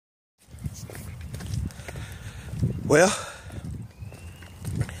Well,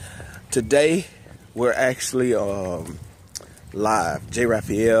 today we're actually live.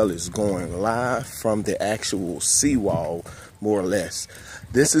 Raphael is going live from the actual seawall, more or less.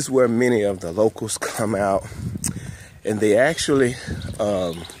 This is where many of the locals come out and they actually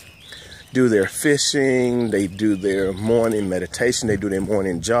do their fishing, they do their morning meditation, they do their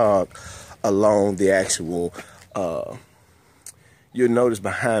morning jog along the actual, you'll notice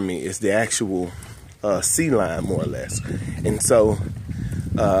behind me is the actual sea line, more or less. And so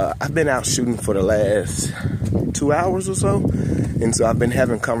I've been out shooting for the last 2 hours or so, and so I've been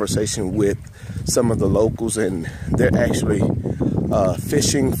having conversation with some of the locals, and they're actually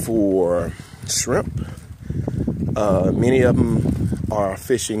fishing for shrimp. Many of them are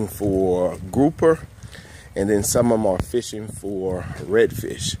fishing for grouper, and then some of them are fishing for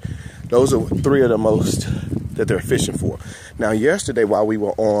redfish. Those are three of the most that they're fishing for. Now, yesterday while we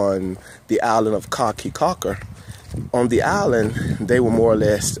were on the island of Kakikaka, on the island, they were more or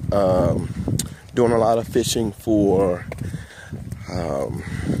less doing a lot of fishing for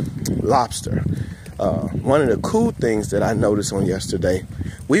lobster. One of the cool things that I noticed on yesterday,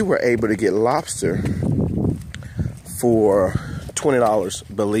 we were able to get lobster for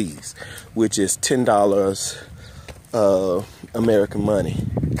 $20 Belize, which is $10 American money.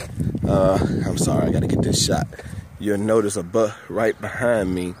 I'm sorry, I gotta get this shot. You'll notice right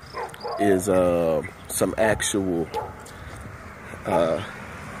behind me is some actual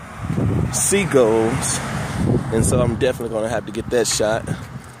seagulls, and so I'm definitely gonna have to get that shot.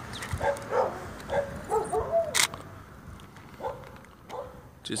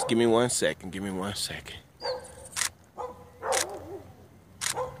 Just give me 1 second, give me 1 second.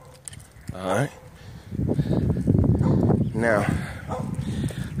 All right. Now,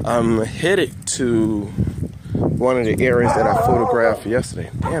 I'm headed to one of the areas that I photographed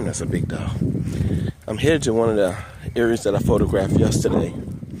yesterday. Damn, that's a big dog. I'm headed to one of the areas that I photographed yesterday.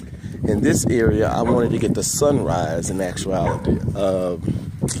 In this area, I wanted to get the sunrise in actuality.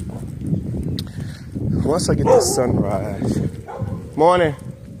 Once I get the sunrise, morning.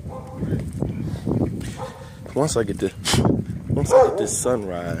 Once I get this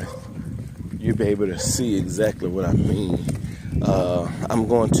sunrise, you'll be able to see exactly what I mean. I'm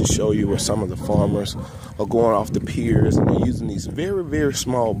going to show you where some of the farmers are going off the piers, and they're using these very, very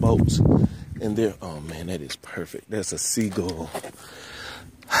small boats. And they're, oh man, that is perfect. That's a seagull.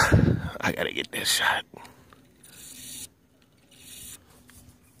 I gotta get that shot.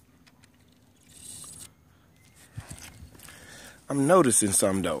 I'm noticing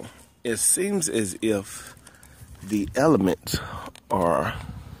something though. It seems as if the elements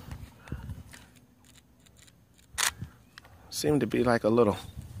seem to be like a little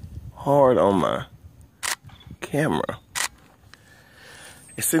hard on my camera.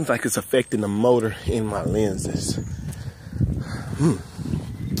 It seems like it's affecting the motor in my lenses.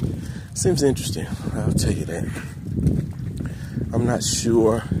 Seems interesting, I'll tell you that. I'm not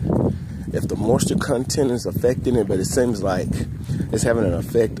sure if the moisture content is affecting it, but it seems like it's having an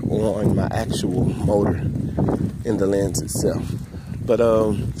effect on my actual motor in the lens itself. But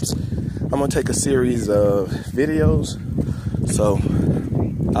I'm gonna take a series of videos, so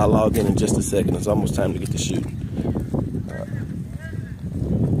I'll log in just a second. It's almost time to get to shoot.